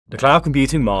The cloud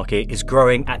computing market is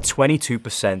growing at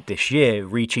 22% this year,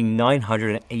 reaching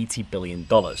 $980 billion.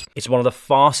 It's one of the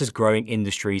fastest growing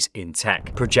industries in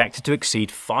tech, projected to exceed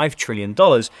 $5 trillion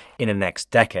in the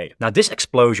next decade. Now, this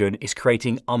explosion is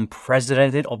creating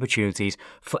unprecedented opportunities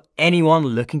for anyone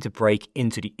looking to break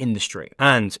into the industry.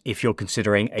 And if you're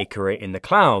considering a career in the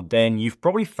cloud, then you've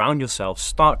probably found yourself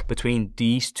stuck between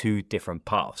these two different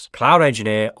paths: cloud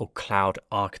engineer or cloud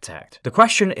architect. The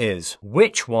question is,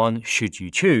 which one should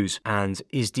you choose? And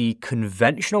is the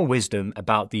conventional wisdom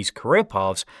about these career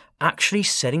paths actually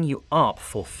setting you up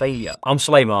for failure? I'm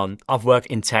Suleiman. I've worked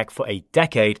in tech for a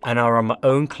decade and I run my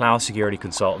own cloud security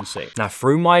consultancy. Now,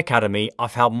 through my academy,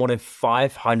 I've helped more than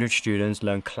 500 students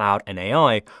learn cloud and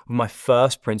AI with my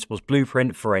first principles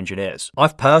blueprint for engineers.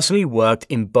 I've personally worked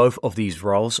in both of these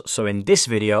roles, so in this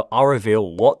video, I'll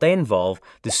reveal what they involve,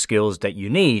 the skills that you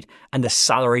need, and the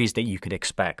salaries that you could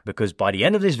expect, because by the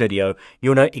end of this video,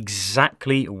 you'll know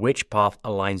exactly which path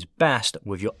aligns best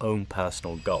with your own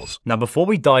personal goals. Now, before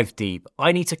we dive deep,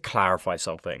 I need to clarify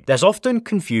something. There's often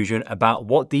confusion about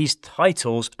what these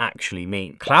titles actually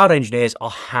mean. Cloud engineers are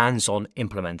hands-on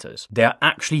implementers. They are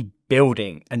actually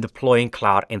building and deploying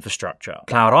cloud infrastructure.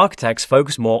 Cloud architects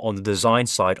focus more on the design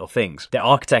side of things. They're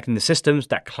architecting the systems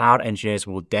that cloud engineers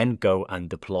will then go and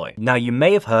deploy. Now, you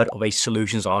may have heard of a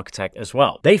solutions architect as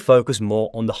well. They focus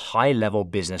more on the high-level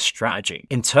business strategy.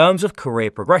 In terms of career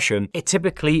progression, it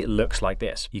typically looks like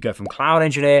this. You go from cloud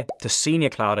engineer to senior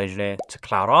cloud engineer to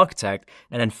cloud architect,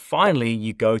 and then finally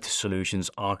you go to solutions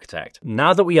architect.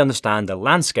 Now that we understand the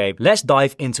landscape, let's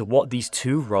dive into what these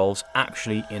two roles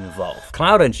actually involve.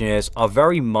 Cloud engineers are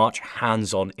very much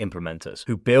hands-on implementers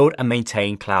who build and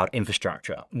maintain cloud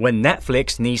infrastructure. When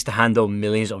Netflix needs to handle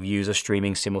millions of users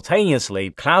streaming simultaneously,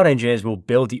 cloud engineers will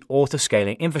build the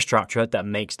auto-scaling infrastructure that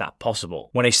makes that possible.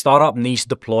 When a startup needs to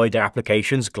deploy their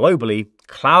applications globally,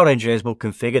 cloud engineers will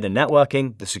configure the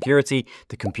networking, the security,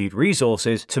 the compute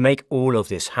resources to make all of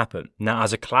this happen. Now,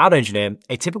 as a cloud engineer,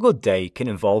 a typical day can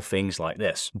involve things like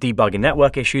this: debugging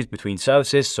network issues between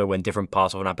services, so when different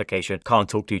parts of an application can't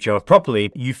talk to each other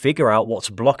properly, you figure out what's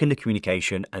blocking the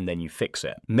communication and then you fix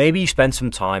it. Maybe you spend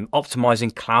some time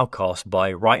optimizing cloud costs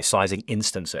by right-sizing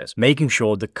instances, making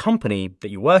sure the company that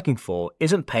you're working for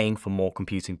isn't paying for more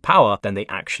computing power than they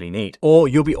actually need. Or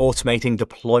you'll be automating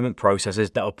deployment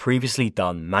processes that were previously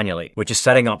done manually, which is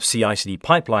setting up CI/CD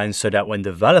pipelines so that when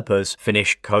developers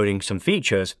finish coding some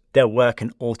features, their work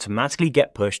can automatically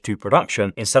get pushed to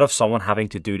production instead of someone having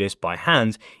to do this by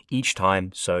hand each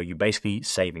time, so you're basically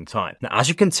saving time. Now, as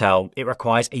you can tell, it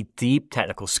requires a deep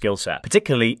technical skill set,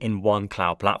 particularly in one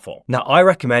cloud platform. Now, I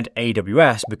recommend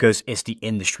AWS because it's the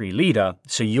industry leader,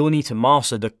 so you'll need to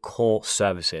master the core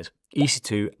services: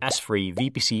 EC2, S3,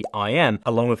 VPC, IAM,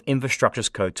 along with infrastructure as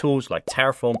code tools like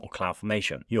Terraform or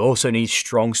CloudFormation. You also need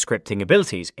strong scripting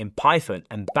abilities in Python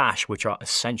and Bash, which are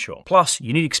essential. Plus,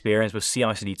 you need experience with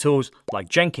CI/CD tools like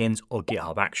Jenkins or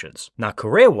GitHub Actions. Now,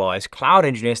 career-wise, cloud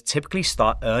engineers typically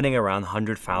start earning around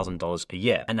 $100,000 a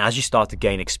year. And as you start to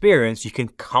gain experience, you can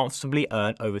comfortably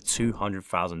earn over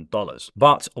 $200,000.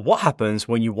 But what happens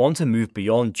when you want to move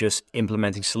beyond just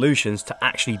implementing solutions to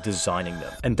actually designing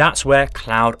them? And that's where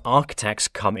cloud architects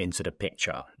come into the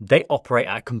picture. They operate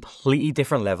at a completely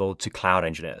different level to cloud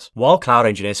engineers. While cloud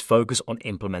engineers focus on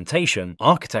implementation,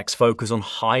 architects focus on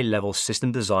high-level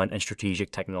system design and strategic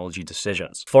technology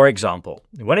decisions. For example,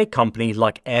 when a company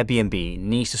like Airbnb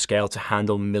needs to scale to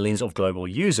handle millions of global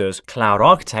users, cloud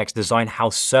architects design how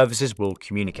services will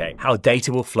communicate, how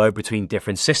data will flow between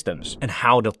different systems, and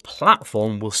how the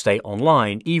platform will stay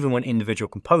online even when individual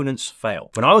components fail.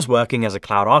 When I was working as a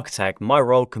cloud architect, my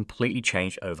role completely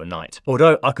changed overnight.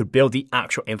 Although I could build the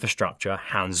actual infrastructure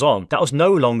hands-on, that was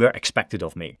no longer expected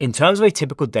of me. In terms of a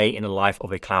typical day in the life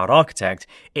of a cloud architect,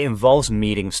 it involves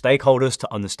meeting with stakeholders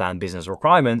to understand business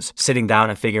requirements, sitting down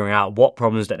and figuring out what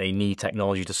problems that they need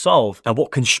technology to solve, and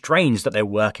what constraints that they're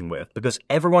working with, because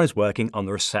everyone is working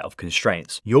under a set of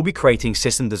constraints. You'll be creating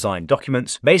system design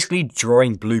documents, basically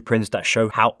drawing blueprints that show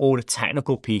how all the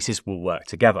technical pieces will work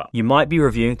together. You might be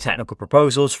reviewing technical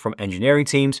proposals from engineering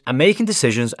teams and making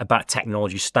decisions about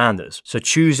technology standards, so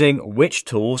choosing which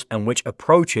tools and which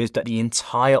approaches that the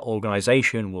entire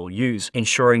organization will use,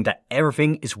 ensuring that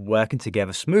everything is working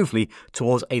together smoothly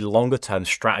towards a longer-term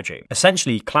strategy.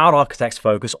 Essentially, cloud architects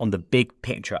focus on the big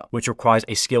picture, which requires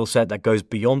a skill set that goes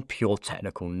beyond pure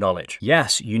technical knowledge.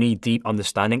 Yes, you need deep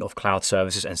understanding of cloud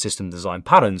services and system design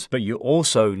patterns, but you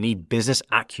also need business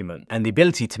acumen and the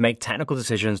ability to make technical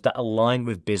decisions that align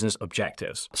with business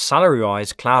objectives.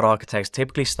 Salary-wise, cloud architects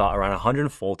typically start around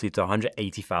 $140,000 to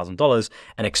 $180,000,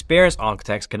 and experienced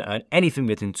architects can earn anything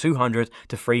between $200,000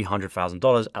 to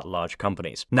 $300,000 at large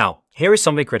companies. Now, Here is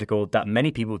something critical that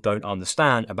many people don't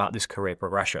understand about this career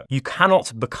progression. You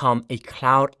cannot become a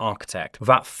cloud architect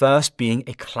without first being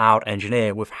a cloud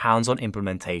engineer with hands-on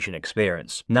implementation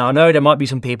experience. Now, I know there might be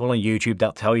some people on YouTube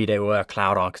that tell you they were a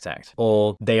cloud architect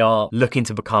or they are looking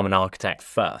to become an architect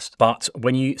first. But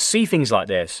when you see things like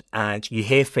this and you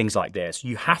hear things like this,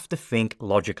 you have to think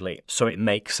logically so it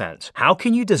makes sense. How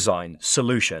can you design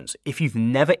solutions if you've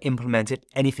never implemented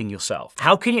anything yourself?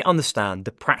 How can you understand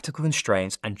the practical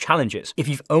constraints and challenges if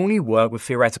you've only worked with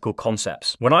theoretical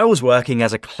concepts? When I was working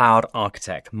as a cloud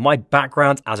architect, my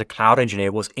background as a cloud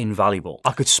engineer was invaluable.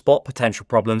 I could spot potential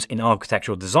problems in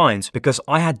architectural designs because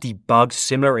I had debugged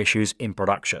similar issues in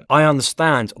production. I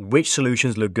understand which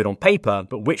solutions look good on paper,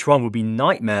 but which one would be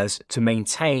nightmares to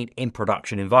maintain in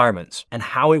production environments and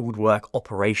how it would work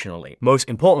operationally. Most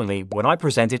importantly, when I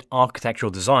presented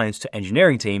architectural designs to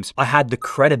engineering teams, I had the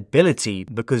credibility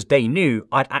because they knew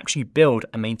I'd actually built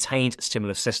and maintained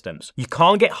similar systems. You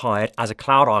can't get hired as a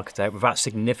cloud architect without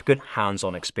significant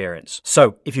hands-on experience.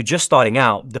 So if you're just starting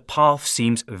out, the path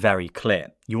seems very clear.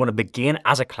 You want to begin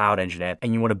as a cloud engineer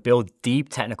and you want to build deep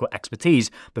technical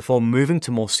expertise before moving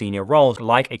to more senior roles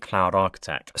like a cloud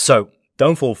architect. So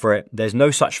don't fall for it. There's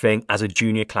no such thing as a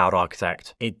junior cloud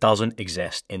architect. It doesn't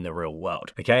exist in the real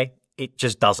world, okay? It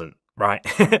just doesn't. Right?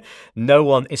 No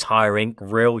one is hiring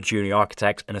real junior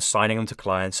architects and assigning them to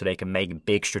clients so they can make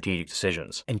big strategic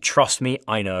decisions. And trust me,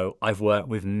 I know I've worked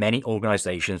with many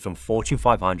organizations from Fortune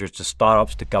 500 to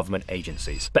startups to government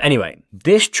agencies. But anyway,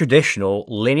 this traditional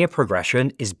linear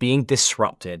progression is being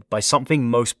disrupted by something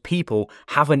most people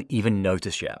haven't even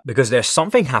noticed yet. Because there's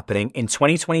something happening in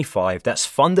 2025 that's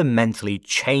fundamentally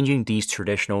changing these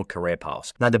traditional career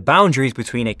paths. Now, the boundaries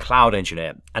between a cloud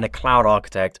engineer and a cloud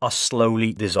architect are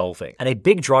slowly dissolving. And a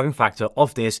big driving factor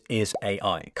of this is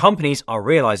AI. Companies are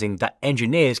realizing that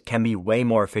engineers can be way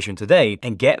more efficient today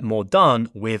and get more done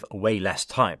with way less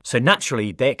time. So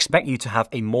naturally, they expect you to have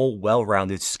a more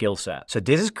well-rounded skill set. So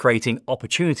this is creating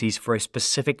opportunities for a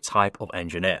specific type of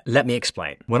engineer. Let me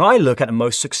explain. When I look at the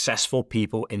most successful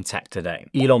people in tech today,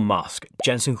 Elon Musk,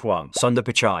 Jensen Huang, Sundar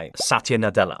Pichai, Satya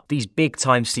Nadella, these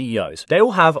big-time CEOs, they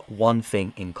all have one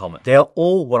thing in common. They are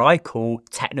all what I call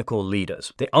technical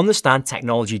leaders. They understand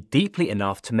technology deeply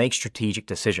enough to make strategic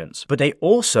decisions, but they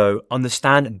also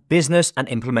understand business and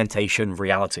implementation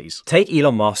realities. Take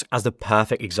Elon Musk as the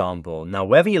perfect example. Now,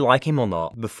 whether you like him or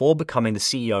not, before becoming the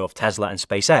CEO of Tesla and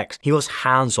SpaceX, he was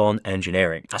hands-on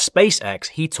engineering. At SpaceX,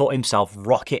 he taught himself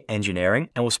rocket engineering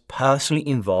and was personally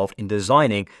involved in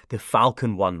designing the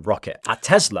Falcon 1 rocket. At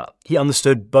Tesla, he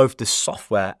understood both the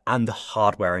software and the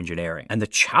hardware engineering and the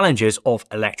challenges of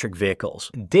electric vehicles.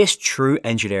 This true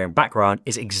engineering background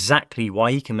is exactly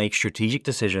why he can make strategic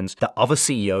decisions that other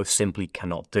CEOs simply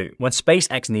cannot do. When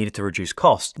SpaceX needed to reduce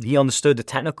costs, he understood the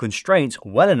technical constraints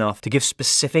well enough to give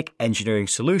specific engineering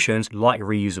solutions like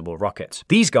reusable rockets.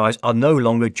 These guys are no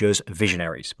longer just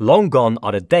visionaries. Long gone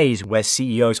are the days where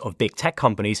CEOs of big tech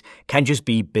companies can just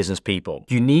be business people.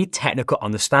 You need technical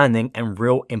understanding and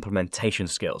real implementation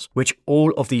skills, which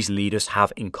all of these leaders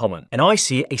have in common. And I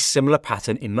see a similar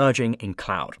pattern emerging in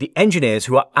cloud. The engineers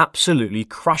who are absolutely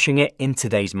crushing it in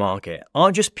today's market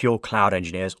aren't just pure cloud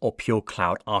engineers or pure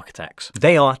cloud architects.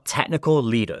 They are technical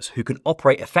leaders who can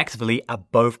operate effectively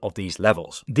at both of these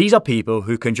levels. These are people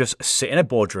who can just sit in a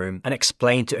boardroom and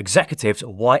explain to executives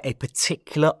why a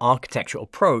particular architectural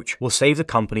approach will save the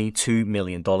company $2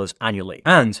 million annually.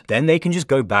 And then they can just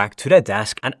go back to their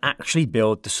desk and actually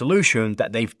build the solution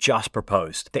that they've just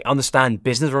proposed. They understand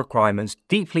business requirements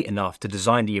deeply enough to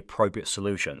design the appropriate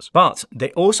solutions. But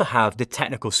they also have the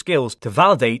technical skills to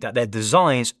validate that their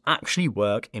designs actually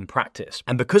work in practice.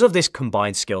 And because of this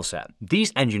combined skill set,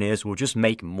 these engineers will just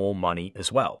make more money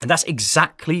as well. And that's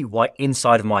exactly why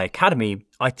inside of my academy,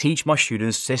 I teach my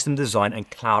students system design and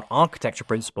cloud architecture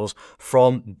principles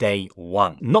from day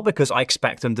one. Not because I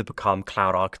expect them to become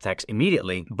cloud architects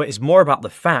immediately, but it's more about the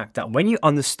fact that when you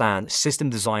understand system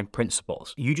design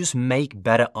principles, you just make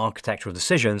better architectural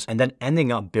decisions and then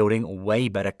ending up building way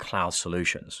better cloud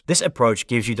solutions. This approach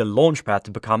gives you the launchpad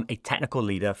to become a technical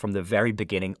leader from the very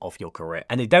beginning of your career.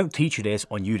 And they don't teach you this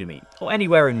on Udemy or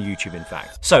anywhere in YouTube, in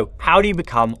fact. So how do you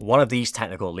become one of these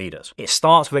technical leaders? It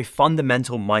starts with a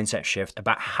fundamental mindset shift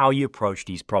about how you approach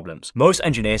these problems. Most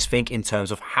engineers think in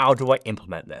terms of how do I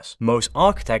implement this? Most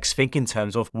architects think in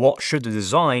terms of what should the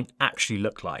design actually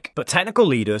look like? But technical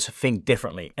leaders think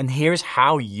differently, and here is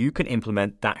how you can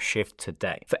implement that shift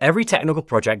today. For every technical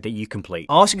project that you complete,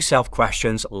 ask yourself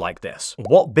questions like this.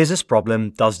 What business problem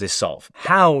does this solve?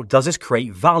 How does this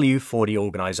create value for the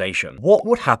organization? What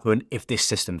would happen if this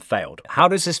system failed? How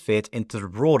does this fit into the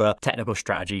broader technical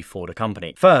strategy for the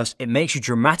company? First, it makes you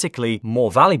dramatically more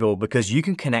valuable because you you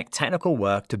can connect technical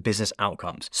work to business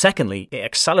outcomes. Secondly, it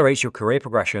accelerates your career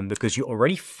progression because you're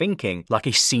already thinking like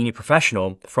a senior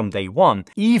professional from day one,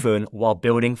 even while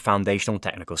building foundational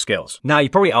technical skills. Now,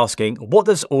 you're probably asking, what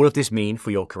does all of this mean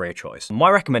for your career choice? My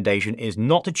recommendation is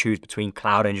not to choose between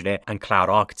cloud engineer and cloud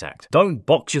architect. Don't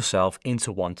box yourself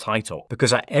into one title,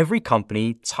 because at every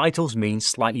company, titles mean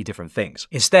slightly different things.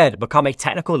 Instead, become a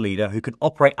technical leader who can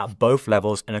operate at both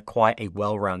levels and acquire a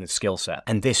well-rounded skill set.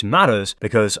 And this matters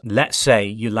because let's say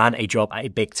you land a job at a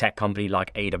big tech company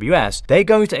like AWS, they're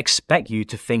going to expect you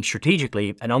to think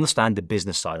strategically and understand the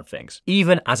business side of things,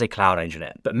 even as a cloud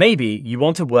engineer. But maybe you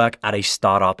want to work at a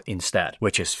startup instead,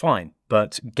 which is fine.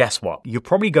 But guess what? You're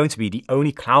probably going to be the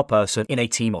only cloud person in a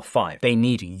team of 5. They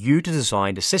need you to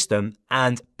design the system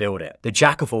and build it. The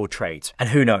jack of all trades. And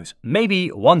who knows, maybe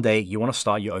one day you want to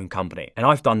start your own company. And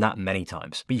I've done that many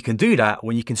times. But you can do that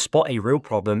when you can spot a real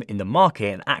problem in the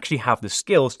market and actually have the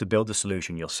skills to build the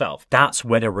solution yourself. That's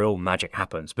where the real magic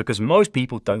happens, because most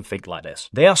people don't think like this.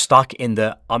 They are stuck in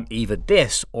the I'm either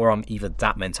this or I'm either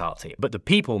that mentality. But the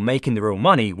people making the real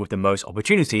money with the most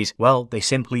opportunities, well, they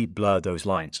simply blur those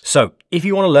lines. So if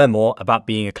you want to learn more about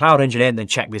being a cloud engineer, then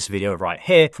check this video right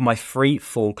here for my free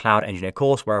full cloud engineer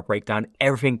course where I break down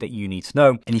everything that you need to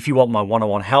know. And if you want my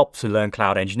one-on-one help to learn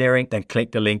cloud engineering, then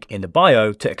click the link in the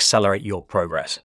bio to accelerate your progress.